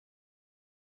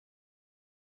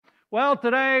Well,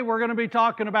 today we're going to be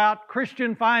talking about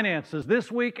Christian finances this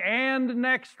week and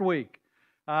next week.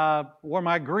 Wore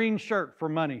my green shirt for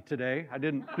money today. I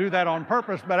didn't do that on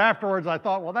purpose, but afterwards I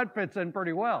thought, well, that fits in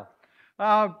pretty well.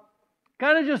 Kind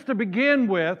of just to begin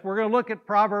with, we're going to look at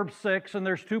Proverbs 6, and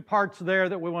there's two parts there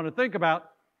that we want to think about.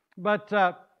 But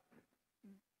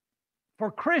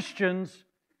for Christians,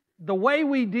 the way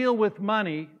we deal with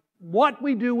money, what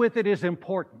we do with it is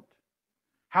important.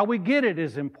 How we get it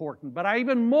is important, but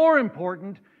even more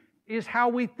important is how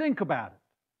we think about it.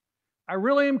 I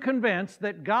really am convinced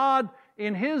that God,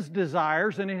 in His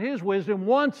desires and in His wisdom,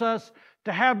 wants us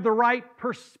to have the right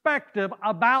perspective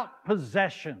about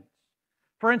possessions.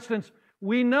 For instance,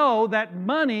 we know that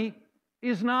money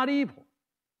is not evil.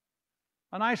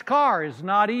 A nice car is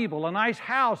not evil. A nice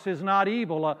house is not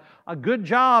evil. A good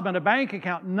job and a bank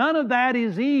account, none of that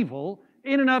is evil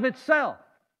in and of itself.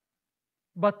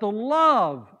 But the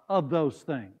love of those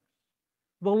things,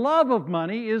 the love of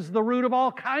money is the root of all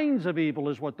kinds of evil,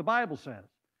 is what the Bible says.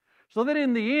 So that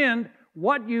in the end,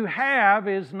 what you have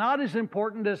is not as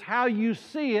important as how you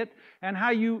see it and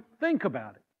how you think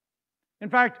about it. In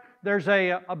fact, there's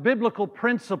a biblical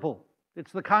principle.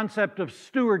 It's the concept of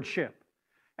stewardship.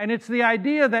 And it's the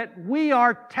idea that we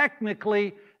are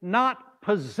technically not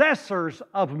possessors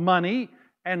of money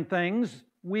and things.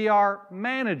 We are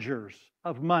managers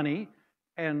of money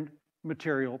and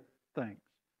material things.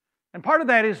 And part of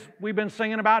that is we've been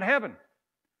singing about heaven.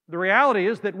 The reality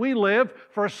is that we live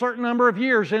for a certain number of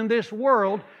years in this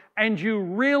world, and you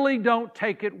really don't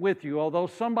take it with you. Although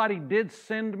somebody did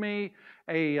send me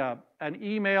an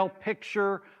email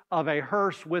picture of a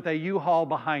hearse with a U-Haul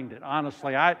behind it.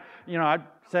 Honestly, I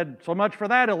said so much for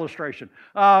that illustration.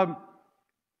 But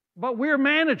we're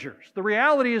managers. The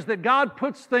reality is that God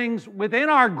puts things within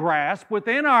our grasp,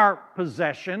 within our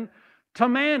possession, to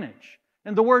manage.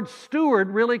 And the word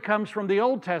steward really comes from the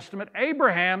Old Testament.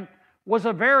 Abraham was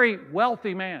a very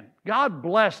wealthy man. God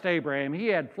blessed Abraham. He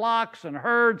had flocks and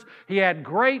herds. He had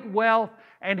great wealth.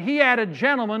 And he had a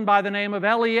gentleman by the name of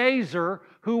Eliezer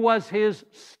who was his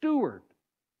steward.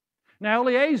 Now,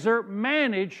 Eliezer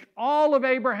managed all of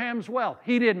Abraham's wealth.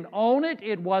 He didn't own it.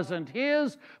 It wasn't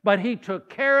his. But he took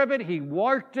care of it. He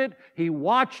worked it. He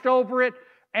watched over it.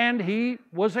 And he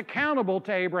was accountable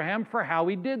to Abraham for how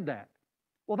he did that.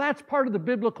 Well, that's part of the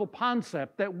biblical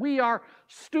concept, that we are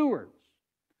stewards,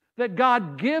 that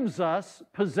God gives us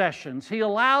possessions. He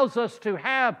allows us to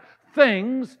have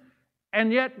things,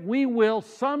 and yet we will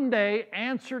someday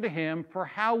answer to Him for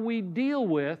how we deal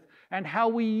with and how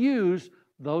we use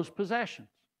those possessions.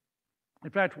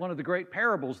 In fact, one of the great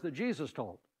parables that Jesus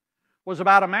told was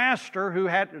about a master who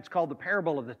had, it's called the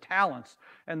parable of the talents,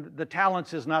 and the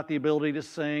talents is not the ability to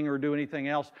sing or do anything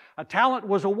else. A talent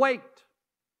was a weight.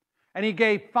 And he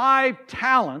gave 5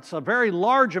 talents, a very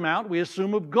large amount, we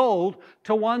assume, of gold,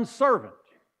 to one servant.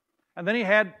 And then he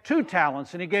had 2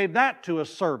 talents, and he gave that to a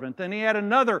servant. Then he had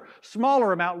another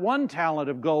smaller amount, 1 talent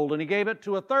of gold, and he gave it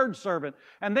to a third servant.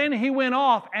 And then he went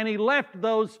off, and he left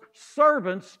those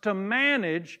servants to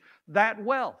manage that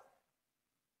wealth.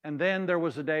 And then there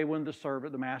was a day when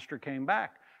the master came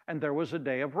back. And there was a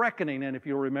day of reckoning. And if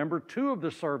you'll remember, 2 of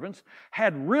the servants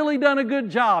had really done a good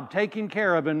job taking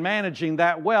care of and managing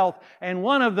that wealth, and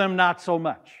one of them not so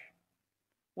much.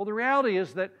 Well, the reality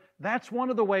is that that's one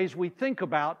of the ways we think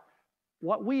about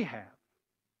what we have,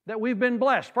 that we've been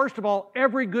blessed. First of all,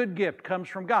 every good gift comes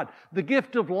from God. The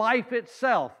gift of life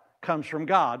itself comes from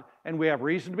God, and we have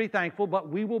reason to be thankful, but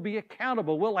we will be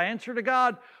accountable. We'll answer to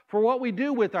God for what we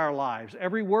do with our lives,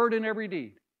 every word and every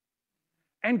deed.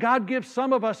 And God gives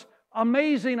some of us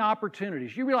amazing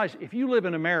opportunities. You realize if you live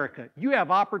in America, you have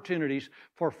opportunities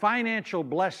for financial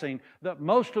blessing that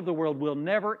most of the world will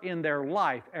never in their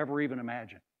life ever even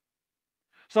imagine.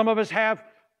 Some of us have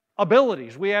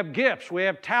abilities, we have gifts, we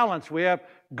have talents, we have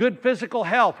good physical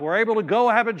health. We're able to go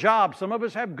have a job. Some of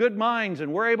us have good minds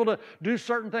and we're able to do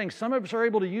certain things. Some of us are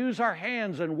able to use our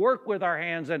hands and work with our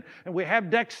hands, and we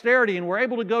have dexterity and we're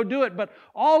able to go do it. But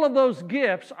all of those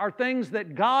gifts are things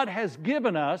that God has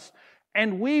given us,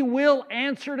 and we will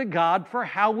answer to God for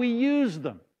how we use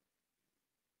them.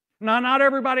 Now, not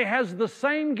everybody has the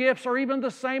same gifts or even the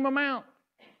same amount.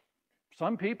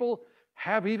 Some people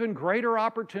have even greater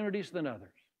opportunities than others.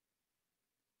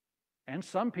 And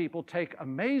some people take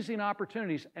amazing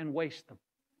opportunities and waste them.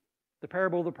 The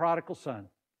parable of the prodigal son,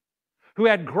 who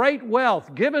had great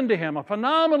wealth given to him, a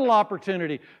phenomenal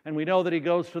opportunity, and we know that he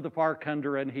goes to the far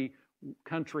country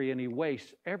and he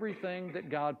wastes everything that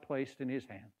God placed in his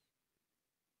hands.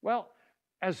 Well,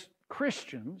 as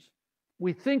Christians,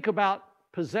 we think about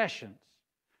possessions.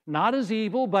 not as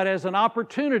evil, but as an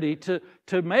opportunity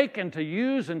to make and to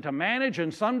use and to manage,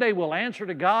 and someday we'll answer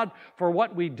to God for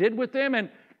what we did with them, and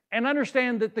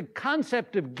understand that the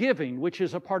concept of giving, which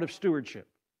is a part of stewardship,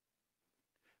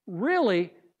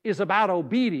 really is about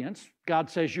obedience. God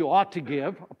says you ought to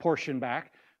give a portion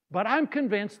back, but I'm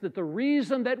convinced that the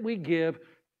reason that we give,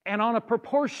 and on a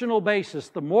proportional basis,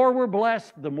 the more we're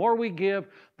blessed, the more we give,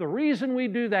 the reason we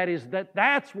do that is that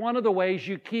that's one of the ways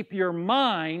you keep your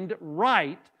mind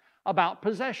right about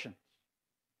possessions.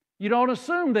 You don't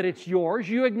assume that it's yours.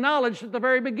 You acknowledge at the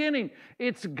very beginning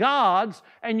it's God's,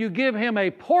 and you give Him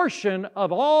a portion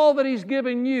of all that He's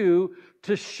given you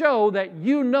to show that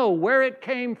you know where it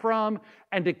came from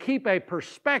and to keep a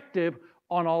perspective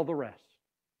on all the rest.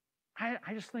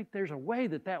 I just think there's a way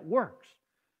that that works.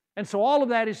 And so all of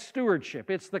that is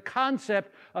stewardship. It's the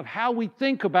concept of how we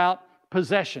think about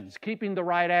possessions, keeping the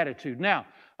right attitude. Now,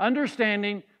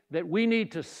 understanding that we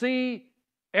need to see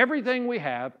everything we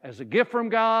have as a gift from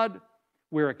God.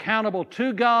 We're accountable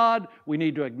to God. We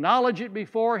need to acknowledge it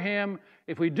before Him.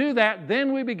 If we do that,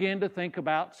 then we begin to think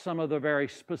about some of the very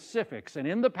specifics. And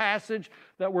in the passage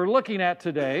that we're looking at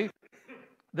today,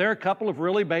 there are a couple of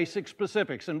really basic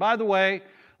specifics. And by the way,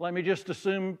 let me just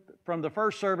assume from the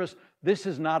first service, this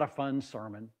is not a fun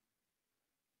sermon.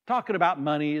 Talking about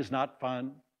money is not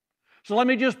fun. So let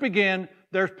me just begin.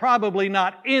 There's probably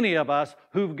not any of us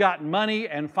who've got money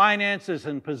and finances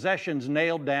and possessions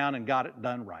nailed down and got it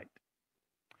done right.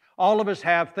 All of us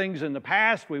have things in the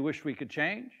past we wish we could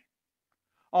change.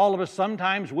 All of us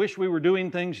sometimes wish we were doing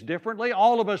things differently.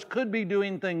 All of us could be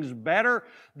doing things better.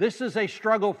 This is a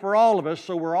struggle for all of us,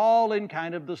 so we're all in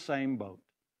kind of the same boat.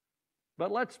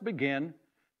 But let's begin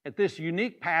at this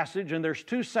unique passage, and there's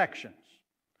two sections.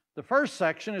 The first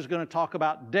section is going to talk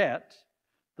about debt.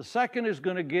 The second is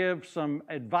going to give some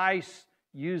advice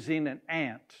using an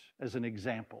ant as an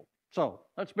example. So,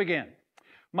 let's begin.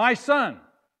 My son,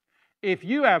 if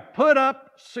you have put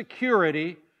up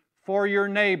security for your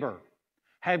neighbor,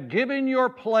 have given your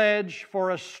pledge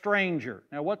for a stranger.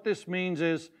 Now, what this means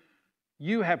is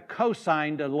you have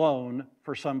co-signed a loan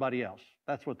for somebody else.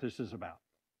 That's what this is about.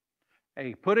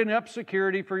 Putting up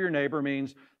security for your neighbor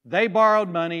means they borrowed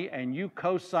money and you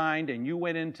co-signed and you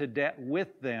went into debt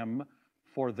with them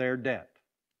for their debt.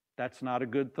 That's not a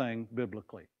good thing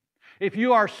biblically. If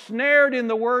you are snared in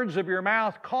the words of your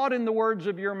mouth, caught in the words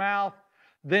of your mouth,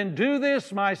 then do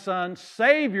this, my son,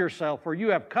 save yourself, for you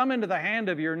have come into the hand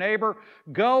of your neighbor.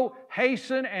 Go,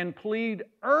 hasten, and plead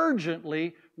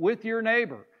urgently with your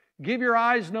neighbor. Give your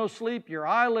eyes no sleep, your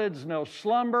eyelids no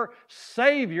slumber.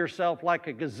 Save yourself like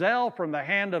a gazelle from the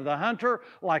hand of the hunter,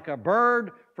 like a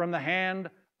bird from the hand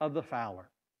of the fowler.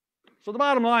 So the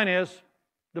bottom line is,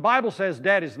 the Bible says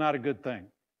debt is not a good thing.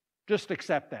 Just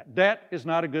accept that. Debt is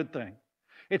not a good thing.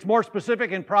 It's more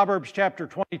specific in Proverbs chapter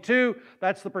 22.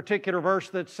 That's the particular verse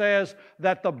that says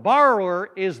that the borrower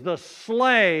is the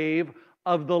slave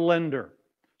of the lender.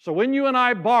 So when you and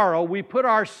I borrow, we put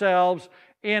ourselves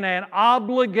in an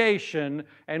obligation,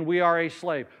 and we are a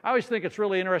slave. I always think it's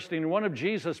really interesting. In one of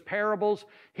Jesus' parables,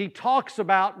 He talks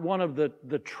about one of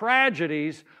the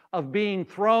tragedies of being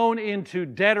thrown into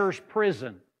debtor's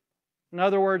prison. In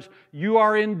other words, you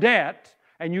are in debt,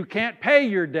 and you can't pay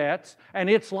your debts, and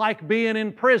it's like being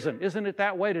in prison. Isn't it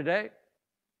that way today?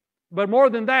 But more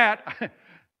than that,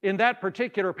 in that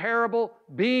particular parable,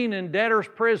 being in debtor's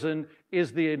prison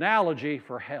is the analogy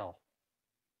for hell.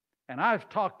 And I've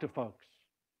talked to folks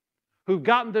who've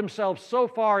gotten themselves so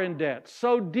far in debt,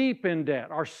 so deep in debt,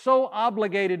 are so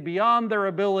obligated beyond their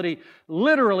ability.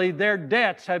 Literally, their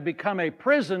debts have become a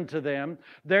prison to them.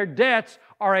 Their debts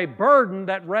are a burden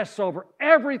that rests over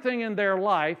everything in their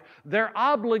life. Their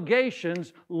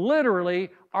obligations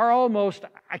literally are almost,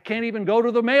 I can't even go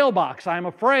to the mailbox, I'm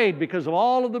afraid, because of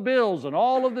all of the bills and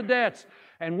all of the debts.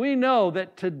 And we know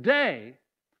that today,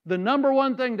 the number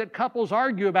one thing that couples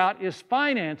argue about is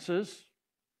finances.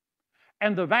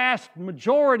 And the vast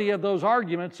majority of those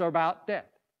arguments are about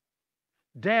debt.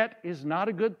 Debt is not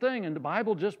a good thing, and the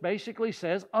Bible just basically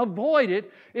says avoid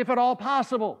it if at all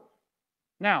possible.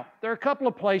 Now, there are a couple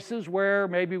of places where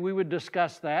maybe we would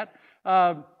discuss that.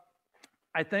 I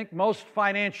think most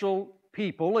financial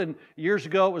people, and years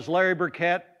ago it was Larry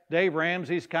Burkett, Dave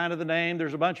Ramsey's kind of the name.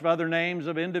 There's a bunch of other names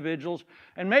of individuals.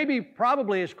 And maybe,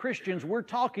 probably as Christians, we're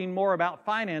talking more about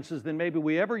finances than maybe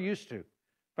we ever used to.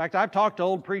 In fact, I've talked to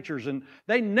old preachers, and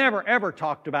they never, ever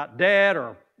talked about debt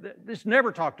or just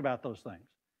never talked about those things.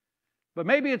 But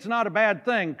maybe it's not a bad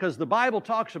thing because the Bible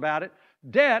talks about it.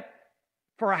 Debt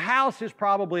for a house is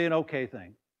probably an okay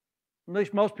thing. At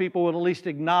least most people would at least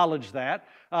acknowledge that.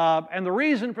 And the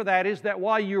reason for that is that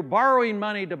while you're borrowing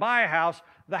money to buy a house,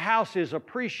 the house is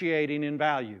appreciating in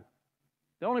value.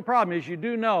 The only problem is you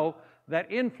do know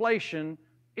that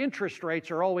interest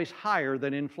rates are always higher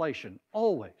than inflation,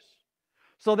 always.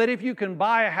 So that if you can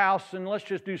buy a house, and let's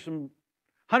just do some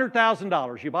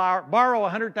 $100,000. You borrow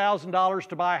 $100,000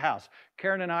 to buy a house.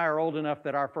 Karen and I are old enough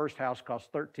that our first house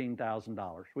cost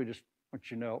 $13,000. We just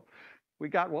want you to know we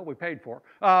got what we paid for.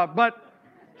 So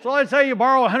let's say you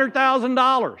borrow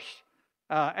 $100,000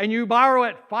 and you borrow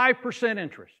at 5%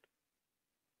 interest.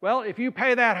 Well, if you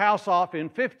pay that house off in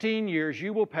 15 years,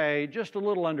 you will pay just a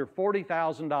little under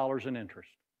 $40,000 in interest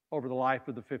over the life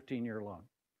of the 15-year loan.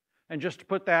 And just to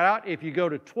put that out, if you go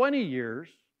to 20 years,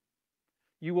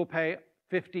 you will pay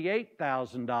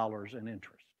 $58,000 in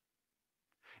interest.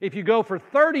 If you go for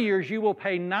 30 years, you will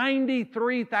pay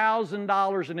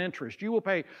 $93,000 in interest. You will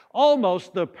pay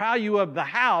almost the value of the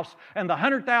house, and the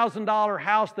 $100,000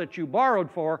 house that you borrowed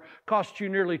for cost you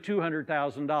nearly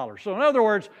 $200,000. So in other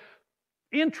words,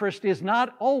 interest is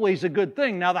not always a good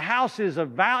thing. Now, the house is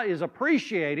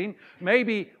appreciating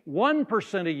maybe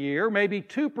 1% a year, maybe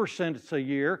 2% a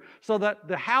year, so that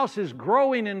the house is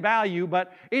growing in value,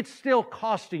 but it's still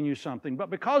costing you something.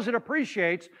 But because it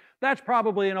appreciates, that's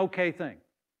probably an okay thing.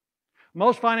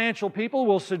 Most financial people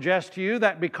will suggest to you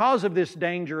that because of this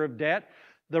danger of debt,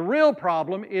 the real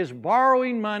problem is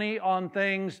borrowing money on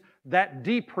things that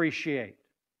depreciate.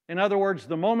 In other words,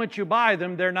 the moment you buy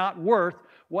them, they're not worth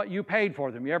what you paid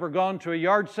for them. You ever gone to a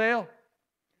yard sale?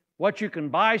 What you can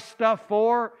buy stuff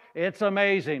for, it's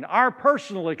amazing. Our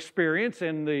personal experience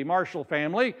in the Marshall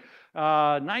family,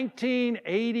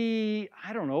 1980,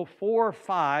 4 or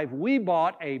 5, we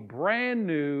bought a brand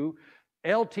new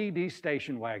LTD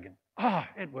station wagon. Oh,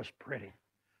 it was pretty.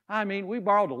 I mean, we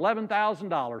borrowed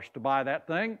 $11,000 to buy that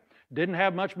thing. Didn't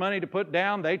have much money to put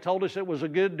down. They told us it was a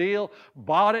good deal.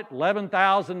 Bought it,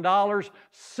 $11,000.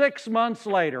 6 months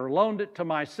later, loaned it to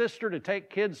my sister to take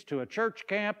kids to a church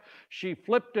camp. She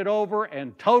flipped it over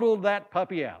and totaled that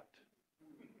puppy out.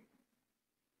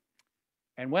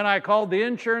 And when I called the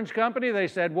insurance company, they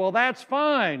said, well, that's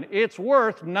fine. It's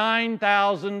worth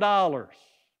 $9,000.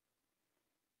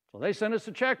 So they sent us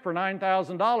a check for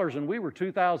 $9,000, and we were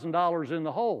 $2,000 in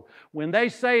the hole. When they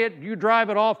say it, you drive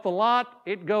it off the lot,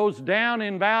 it goes down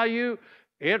in value.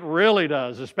 It really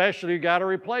does, especially you got to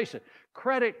replace it.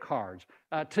 Credit cards.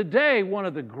 Today, one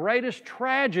of the greatest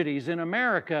tragedies in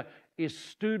America is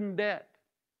student debt.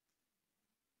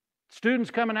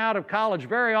 Students coming out of college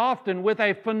very often with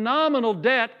a phenomenal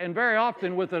debt and very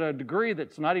often with a degree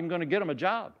that's not even going to get them a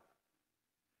job.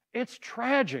 It's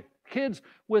tragic. Kids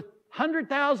with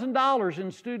 $100,000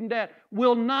 in student debt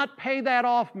will not pay that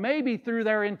off maybe through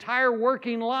their entire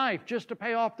working life just to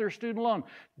pay off their student loan.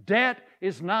 Debt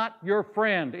is not your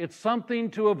friend. It's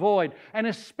something to avoid, and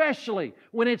especially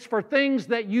when it's for things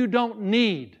that you don't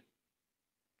need.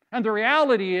 And the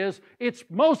reality is, it's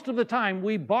most of the time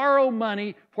we borrow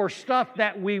money for stuff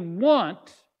that we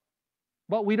want,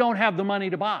 but we don't have the money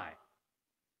to buy.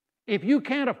 If you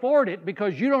can't afford it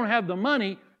because you don't have the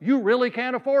money, you really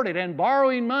can't afford it. And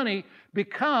borrowing money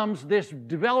becomes this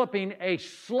developing a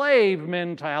slave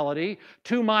mentality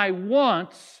to my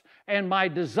wants and my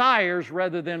desires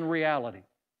rather than reality.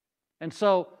 And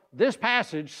so this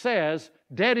passage says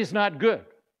debt is not good.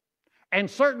 And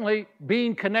certainly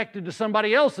being connected to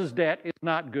somebody else's debt is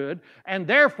not good. And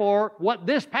therefore, what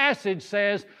this passage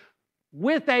says,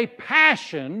 with a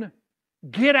passion,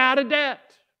 get out of debt.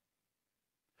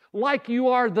 Like you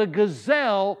are the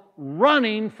gazelle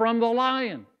running from the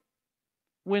lion.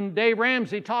 When Dave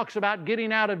Ramsey talks about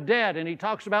getting out of debt, and he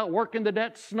talks about working the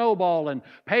debt snowball and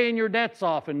paying your debts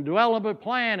off and developing a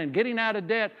plan and getting out of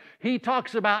debt, he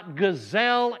talks about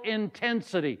gazelle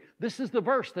intensity. This is the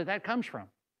verse that comes from.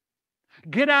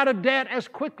 Get out of debt as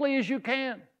quickly as you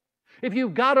can. If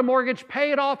you've got a mortgage,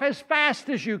 pay it off as fast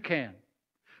as you can.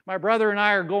 My brother and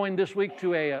I are going this week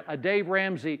to a Dave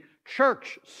Ramsey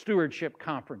church stewardship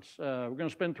conference. We're going to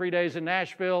spend 3 days in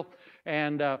Nashville,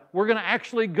 and we're going to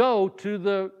actually go to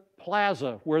the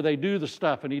plaza where they do the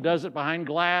stuff, and he does it behind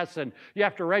glass, and you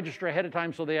have to register ahead of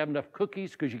time so they have enough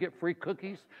cookies because you get free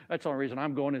cookies. That's the only reason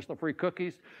I'm going is the free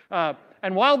cookies.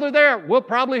 And while they're there, we'll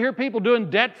probably hear people doing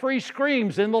debt-free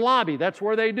screams in the lobby. That's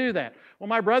where they do that. Well,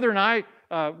 my brother and I,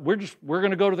 we're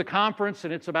going to go to the conference,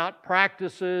 and it's about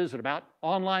practices and about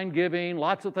online giving,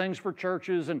 lots of things for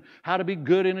churches and how to be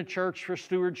good in a church for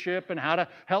stewardship and how to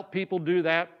help people do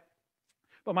that.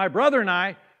 But my brother and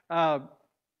I,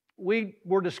 we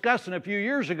were discussing a few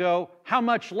years ago how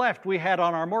much left we had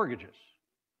on our mortgages.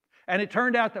 And it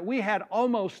turned out that we had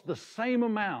almost the same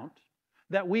amount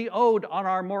that we owed on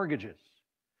our mortgages.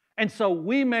 And so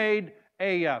we made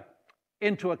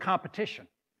into a competition.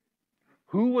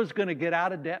 Who was going to get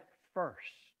out of debt first?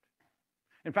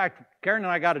 In fact, Karen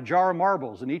and I got a jar of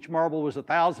marbles, and each marble was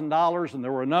 $1,000, and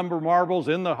there were a number of marbles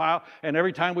in the house, and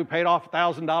every time we paid off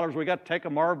 $1,000, we got to take a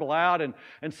marble out,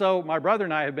 and so my brother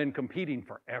and I have been competing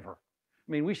forever.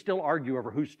 I mean, we still argue over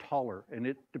who's taller, and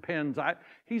it depends.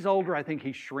 He's older. I think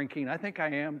he's shrinking. I think I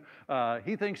am.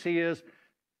 He thinks he is.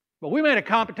 But we made a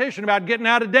competition about getting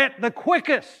out of debt the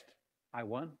quickest. I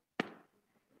won.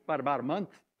 About a month.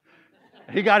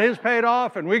 He got his paid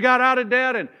off, and we got out of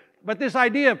debt. But this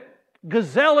idea of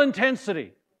gazelle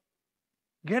intensity,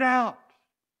 get out.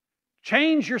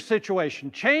 Change your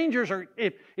situation. Change your...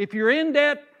 If you're in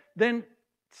debt, then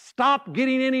stop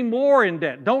getting any more in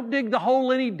debt. Don't dig the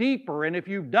hole any deeper. And if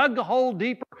you've dug the hole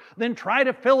deeper, then try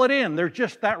to fill it in. There's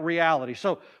just that reality.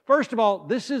 So, first of all,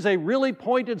 this is a really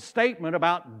pointed statement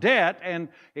about debt, and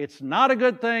it's not a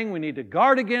good thing. We need to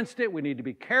guard against it. We need to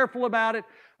be careful about it.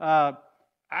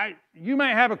 You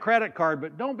may have a credit card,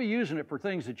 but don't be using it for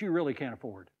things that you really can't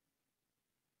afford.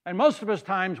 And most of us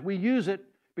times we use it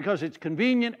because it's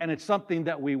convenient and it's something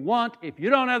that we want. If you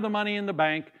don't have the money in the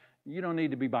bank, you don't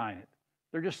need to be buying it.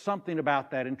 There's just something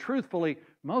about that. And truthfully,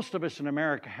 most of us in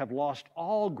America have lost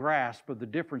all grasp of the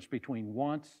difference between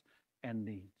wants and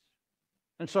needs.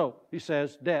 And so he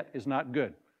says debt is not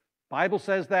good. Bible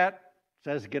says that,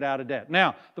 says get out of debt.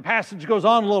 Now, the passage goes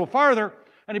on a little farther,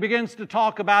 and he begins to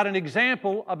talk about an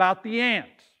example about the ant.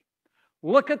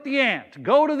 Look at the ant.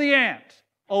 Go to the ant.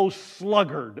 Oh,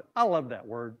 sluggard. I love that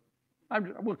word.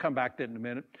 We'll come back to it in a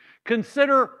minute.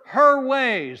 Consider her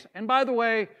ways. And by the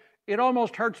way, it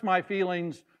almost hurts my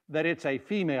feelings that it's a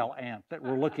female ant that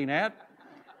we're looking at.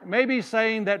 Maybe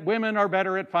saying that women are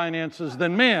better at finances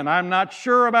than men. I'm not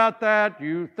sure about that.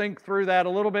 You think through that a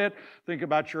little bit. Think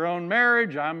about your own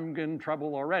marriage. I'm in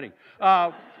trouble already.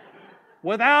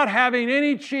 Without having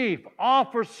any chief,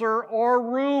 officer, or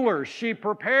ruler, she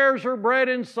prepares her bread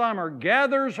in summer,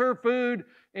 gathers her food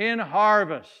in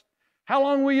harvest. How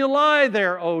long will you lie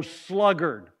there, O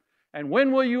sluggard? And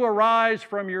when will you arise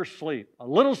from your sleep? A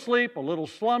little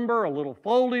slumber, a little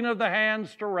folding of the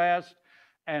hands to rest,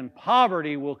 and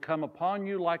poverty will come upon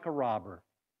you like a robber,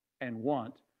 and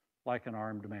want like an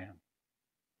armed man.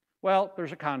 Well,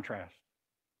 there's a contrast.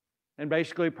 And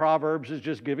basically, Proverbs is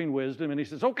just giving wisdom, and he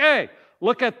says, okay,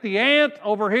 look at the ant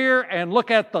over here and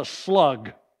look at the slug.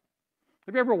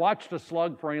 Have you ever watched a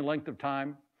slug for any length of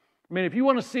time? I mean, if you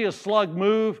want to see a slug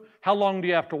move, how long do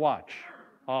you have to watch?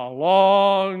 A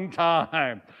long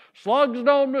time. Slugs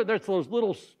don't move. There's those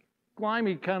little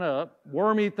slimy kind of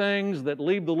wormy things that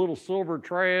leave the little silver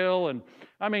trail, and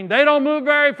I mean, they don't move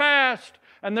very fast.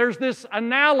 And there's this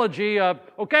analogy of,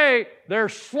 okay,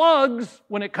 there's slugs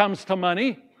when it comes to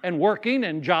money and working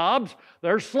and jobs.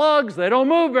 There's slugs, they don't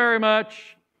move very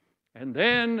much. And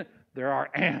then there are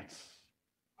ants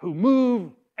who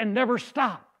move and never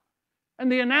stop.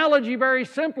 And the analogy very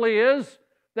simply is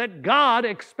that God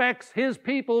expects His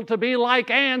people to be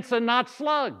like ants and not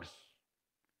slugs.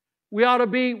 We ought to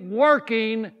be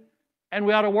working, and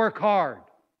we ought to work hard.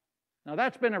 Now,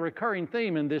 that's been a recurring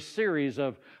theme in this series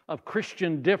of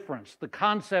Christian difference, the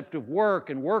concept of work,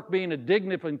 and work being a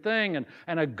dignified thing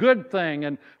and a good thing,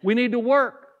 and we need to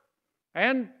work.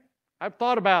 And I've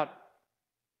thought about,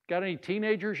 got any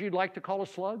teenagers you'd like to call a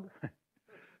slug?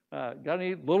 Got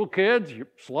any little kids?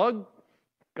 Slug?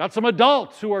 Got some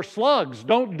adults who are slugs,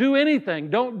 don't do anything,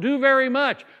 don't do very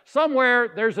much.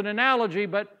 Somewhere there's an analogy,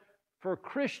 but for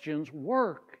Christians,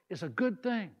 work is a good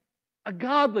thing, a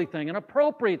godly thing, an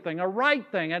appropriate thing, a right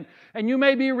thing. And you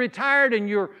may be retired and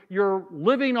you're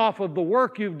living off of the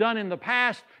work you've done in the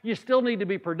past. You still need to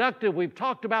be productive. We've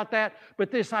talked about that.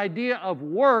 But this idea of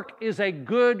work is a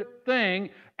good thing.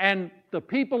 And the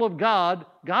people of God,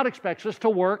 God expects us to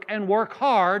work and work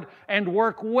hard and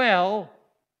work well.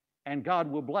 And God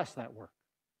will bless that work.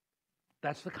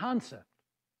 That's the concept.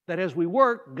 That as we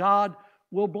work, God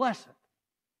will bless it.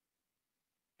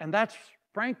 And that's,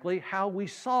 frankly, how we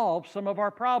solve some of our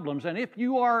problems. And if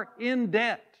you are in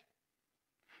debt,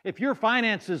 if your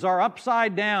finances are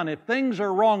upside down, if things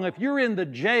are wrong, if you're in the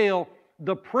jail,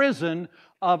 the prison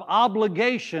of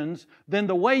obligations, then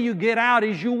the way you get out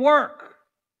is you work.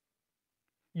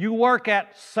 You work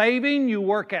at saving, you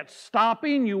work at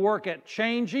stopping, you work at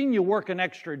changing, you work an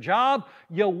extra job,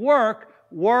 you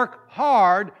work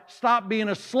hard, stop being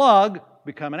a slug,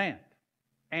 become an ant.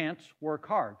 Ants work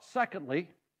hard. Secondly,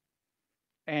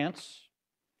 ants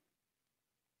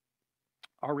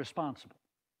are responsible.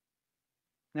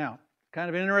 Now, kind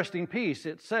of an interesting piece.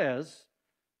 It says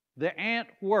The ant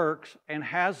works and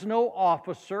has no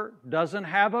officer, doesn't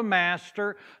have a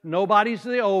master, nobody's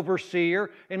the overseer.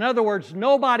 In other words,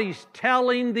 nobody's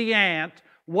telling the ant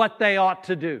what they ought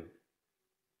to do.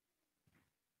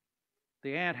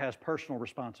 The ant has personal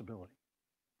responsibility.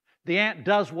 The ant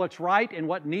does what's right and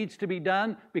what needs to be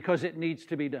done because it needs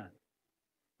to be done.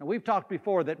 Now, we've talked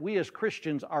before that we as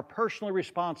Christians are personally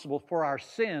responsible for our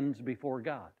sins before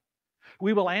God.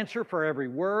 We will answer for every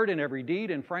word and every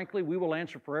deed, and frankly, we will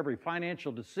answer for every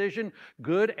financial decision,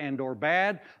 good and or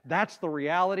bad. That's the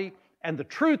reality. And the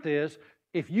truth is,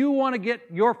 if you want to get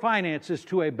your finances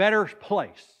to a better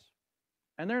place,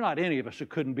 and there are not any of us who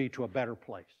couldn't be to a better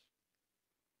place,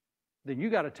 then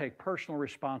you got to take personal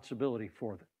responsibility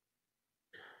for them.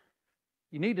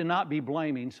 You need to not be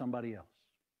blaming somebody else.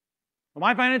 Well,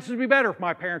 my finances would be better if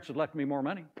my parents had left me more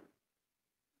money.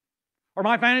 Or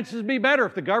my finances would be better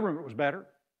if the government was better.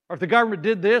 Or if the government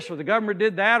did this, or the government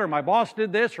did that, or my boss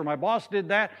did this, or my boss did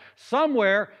that.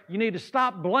 Somewhere you need to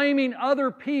stop blaming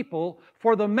other people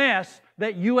for the mess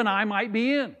that you and I might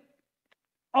be in.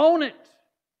 Own it.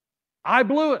 I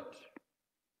blew it.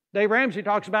 Dave Ramsey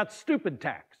talks about stupid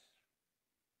tax.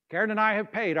 Karen and I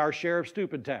have paid our share of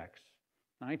stupid tax.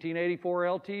 1984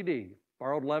 LTD,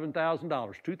 borrowed $11,000,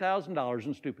 $2,000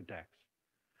 in stupid tax.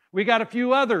 We got a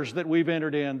few others that we've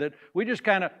entered in that we just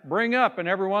kind of bring up, and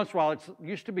every once in a while, it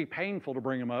used to be painful to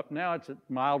bring them up. Now it's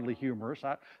mildly humorous.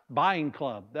 Buying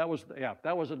club, that was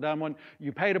a dumb one.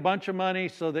 You paid a bunch of money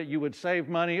so that you would save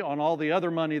money on all the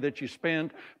other money that you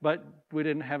spent, but we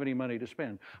didn't have any money to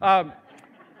spend.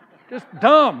 Just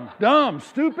dumb,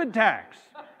 stupid tax.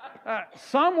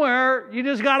 Somewhere you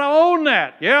just got to own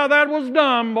that. Yeah, that was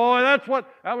dumb, boy. That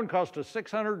one cost us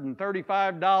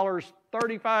 $635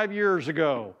 35 years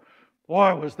ago.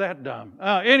 Boy, was that dumb.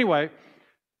 Anyway,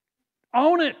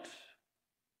 own it.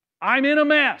 I'm in a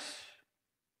mess.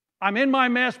 I'm in my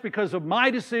mess because of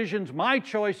my decisions, my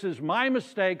choices, my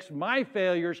mistakes, my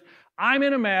failures. I'm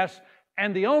in a mess,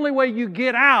 and the only way you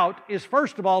get out is,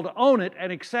 first of all, to own it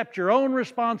and accept your own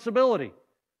responsibility.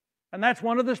 And that's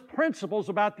one of the principles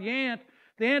about the ant.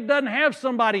 The ant doesn't have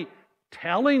somebody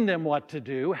telling them what to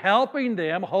do, helping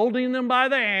them, holding them by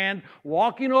the hand,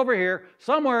 walking over here.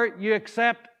 Somewhere you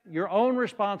accept your own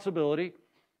responsibility,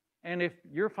 and if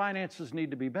your finances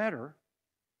need to be better,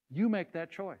 you make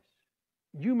that choice.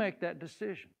 You make that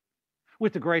decision.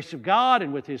 With the grace of God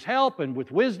and with His help and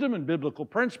with wisdom and biblical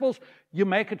principles, you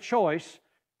make a choice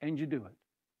and you do it.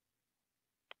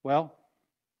 Well,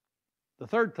 the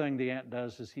third thing the ant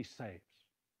does is he saves.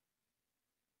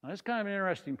 Now, that's kind of an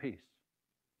interesting piece.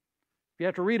 You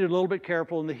have to read it a little bit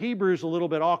careful, and the Hebrew's a little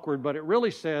bit awkward, but it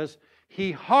really says,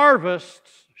 she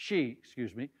harvests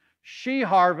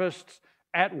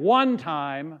at one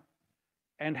time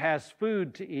and has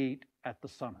food to eat at the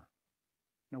summer.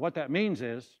 Now, what that means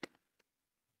is,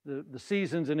 the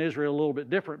seasons in Israel are a little bit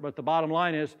different, but the bottom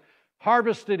line is,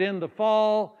 harvested in the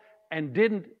fall and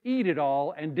didn't eat it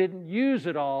all and didn't use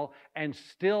it all and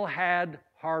still had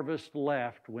harvest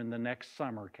left when the next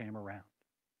summer came around.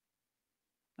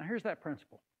 Now, here's that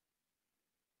principle.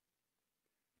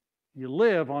 You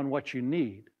live on what you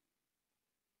need,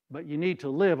 but you need to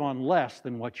live on less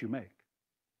than what you make.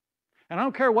 And I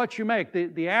don't care what you make.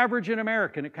 The average in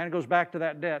America, and it kind of goes back to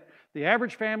that debt, the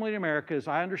average family in America, as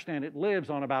I understand it, lives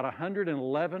on about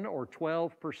 111 or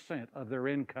 12% of their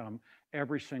income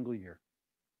every single year.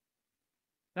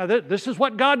 Now, this is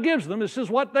what God gives them. This is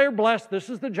what they're blessed. This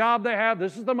is the job they have.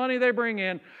 This is the money they bring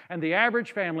in. And the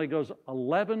average family goes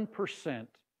 11%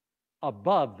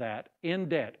 above that in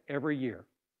debt every year.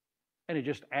 And it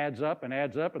just adds up, and they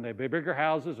have bigger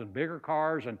houses and bigger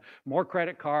cars and more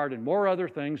credit card and more other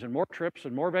things and more trips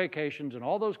and more vacations and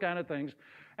all those kind of things.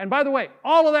 And by the way,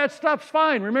 all of that stuff's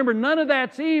fine. Remember, none of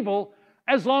that's evil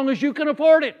as long as you can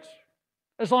afford it.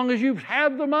 As long as you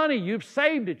have the money, you've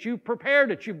saved it, you've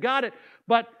prepared it, you've got it.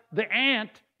 But the ant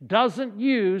doesn't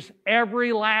use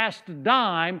every last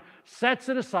dime, sets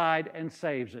it aside, and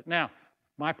saves it. Now,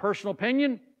 my personal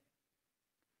opinion,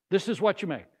 this is what you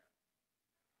make.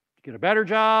 You get a better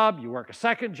job, you work a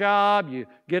second job, you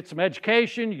get some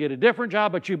education, you get a different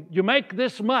job, but you make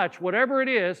this much, whatever it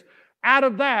is. Out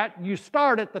of that, you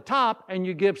start at the top and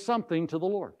you give something to the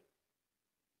Lord.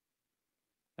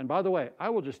 And by the way, I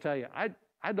will just tell you,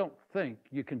 I don't think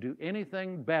you can do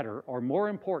anything better or more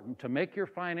important to make your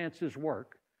finances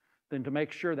work than to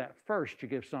make sure that first you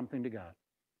give something to God.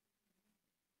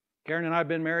 Karen and I have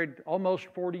been married almost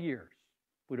 40 years.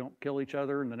 We don't kill each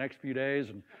other in the next few days,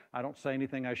 and I don't say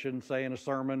anything I shouldn't say in a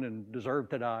sermon and deserve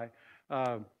to die.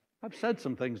 I've said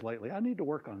some things lately. I need to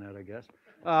work on that, I guess.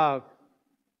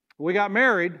 We got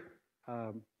married.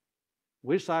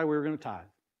 We decided we were going to tithe.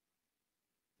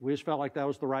 We just felt like that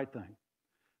was the right thing.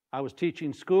 I was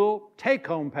teaching school,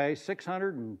 take-home pay,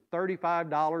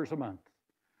 $635 a month.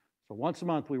 So once a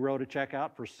month we wrote a check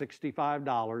out for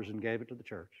 $65 and gave it to the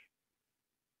church.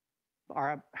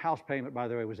 Our house payment, by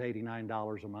the way, was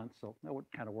 $89 a month, so that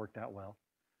kind of worked out well.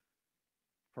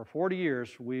 For 40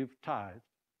 years, we've tithed.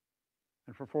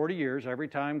 And for 40 years, every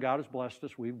time God has blessed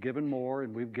us, we've given more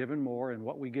and we've given more, and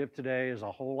what we give today is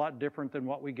a whole lot different than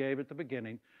what we gave at the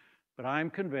beginning. But I'm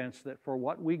convinced that for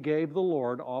what we gave the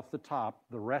Lord off the top,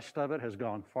 the rest of it has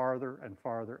gone farther and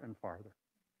farther and farther.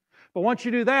 But once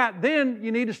you do that, then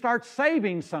you need to start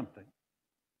saving something.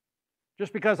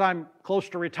 Just because I'm close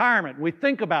to retirement, we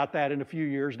think about that in a few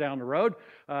years down the road.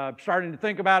 Starting to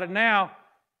think about it now,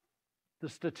 the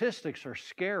statistics are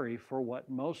scary for what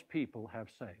most people have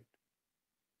saved.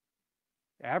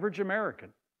 The average American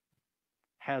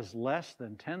has less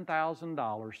than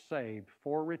 $10,000 saved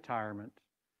for retirement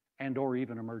and or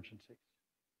even emergencies.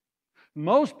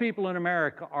 Most people in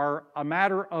America are a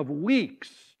matter of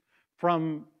weeks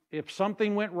from if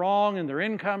something went wrong and their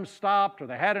income stopped or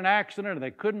they had an accident or they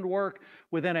couldn't work,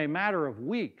 within a matter of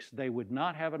weeks, they would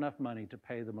not have enough money to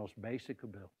pay the most basic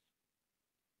of bills.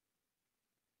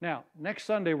 Now, next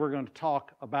Sunday, we're going to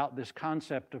talk about this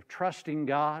concept of trusting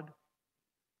God.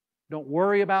 Don't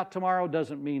worry about tomorrow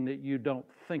doesn't mean that you don't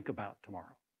think about tomorrow.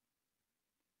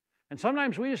 And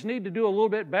sometimes we just need to do a little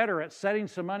bit better at setting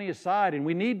some money aside, and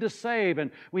we need to save,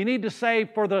 and we need to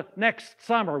save for the next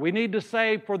summer. We need to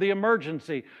save for the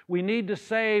emergency. We need to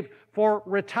save for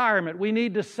retirement. We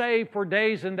need to save for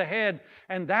days in the head,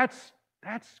 and that's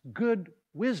good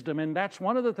wisdom, and that's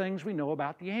one of the things we know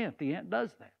about the ant. The ant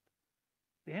does that.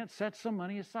 The ant sets some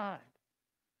money aside.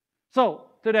 So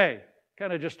today,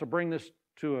 kind of just to bring this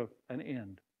to an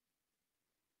end,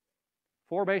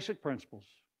 4 basic principles.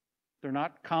 They're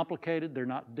not complicated, they're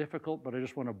not difficult, but I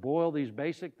just want to boil these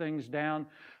basic things down.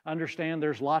 Understand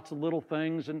there's lots of little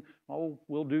things, and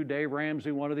we'll do Dave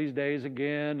Ramsey one of these days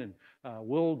again, and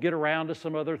we'll get around to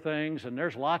some other things, and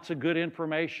there's lots of good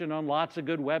information on lots of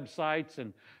good websites,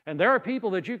 and there are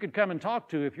people that you could come and talk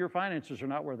to if your finances are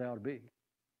not where they ought to be.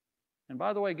 And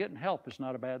by the way, getting help is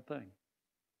not a bad thing.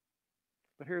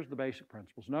 But here's the basic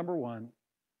principles. Number 1,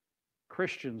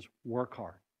 Christians work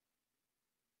hard.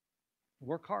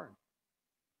 Work hard.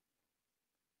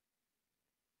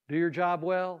 Do your job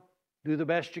well. Do the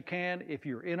best you can. If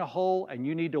you're in a hole and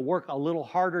you need to work a little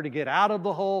harder to get out of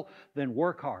the hole, then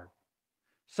work hard.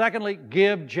 Secondly,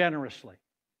 give generously.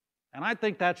 And I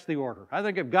think that's the order. I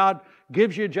think if God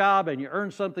gives you a job and you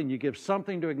earn something, you give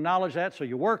something to acknowledge that. So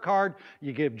you work hard,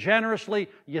 you give generously,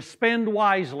 you spend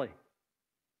wisely.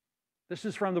 This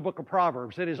is from the book of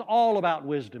Proverbs. It is all about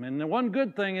wisdom. And the one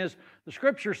good thing is the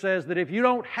Scripture says that if you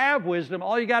don't have wisdom,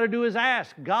 all you got to do is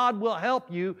ask. God will help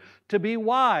you to be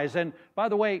wise. And by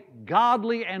the way,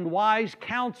 godly and wise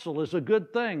counsel is a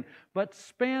good thing, but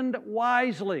spend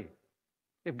wisely.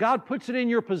 If God puts it in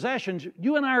your possessions,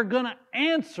 you and I are going to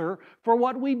answer for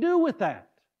what we do with that.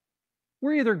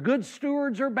 We're either good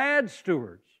stewards or bad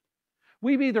stewards.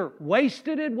 We've either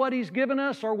wasted it, what He's given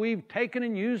us, or we've taken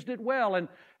and used it well.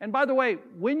 And by the way,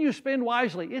 when you spend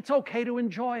wisely, it's okay to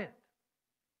enjoy it.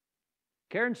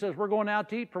 Karen says, we're going out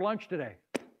to eat for lunch today.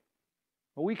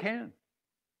 Well, we can.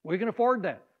 We can afford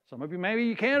that. Some of you, maybe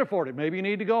you can't afford it. Maybe you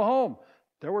need to go home.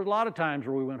 There were a lot of times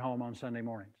where we went home on Sunday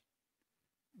mornings.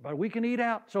 But we can eat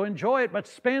out, so enjoy it, but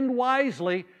spend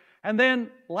wisely. And then,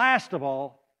 last of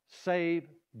all, save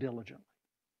diligently.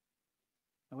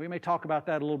 And we may talk about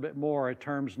that a little bit more in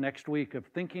terms next week of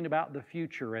thinking about the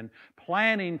future and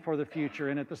planning for the future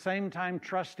and at the same time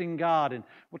trusting God. And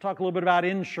we'll talk a little bit about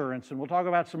insurance and we'll talk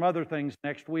about some other things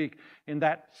next week in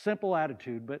that simple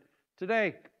attitude. But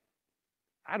today,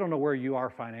 I don't know where you are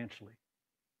financially.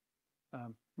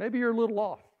 Maybe you're a little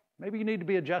off. Maybe you need to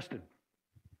be adjusted.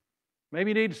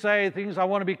 Maybe you need to say things I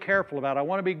want to be careful about. I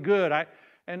want to be good. I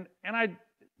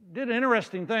did an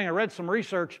interesting thing. I read some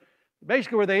research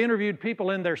basically where they interviewed people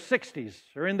in their 60s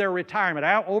or in their retirement,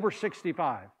 over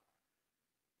 65.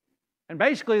 And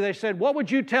basically they said, what would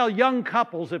you tell young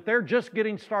couples if they're just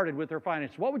getting started with their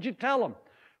finances? What would you tell them?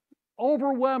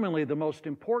 Overwhelmingly, the most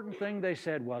important thing they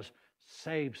said was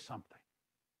save something.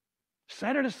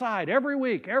 Set it aside every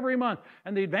week, every month.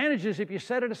 And the advantage is if you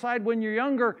set it aside when you're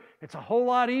younger, it's a whole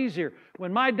lot easier.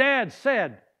 When my dad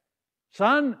said,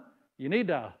 son, you need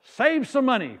to save some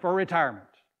money for retirement,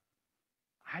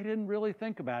 I didn't really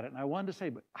think about it, and I wanted to say,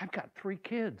 but I've got 3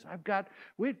 kids.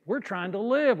 We're trying to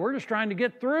live. We're just trying to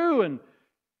get through, and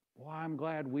well, I'm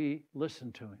glad we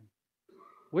listened to him.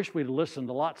 Wish we'd listened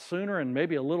a lot sooner and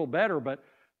maybe a little better, but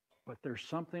there's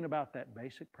something about that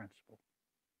basic principle.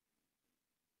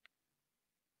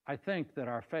 I think that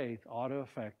our faith ought to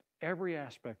affect every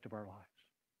aspect of our lives.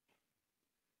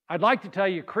 I'd like to tell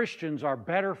you Christians are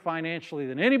better financially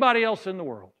than anybody else in the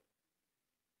world.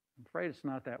 I'm afraid it's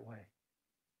not that way,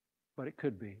 but it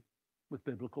could be with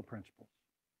biblical principles.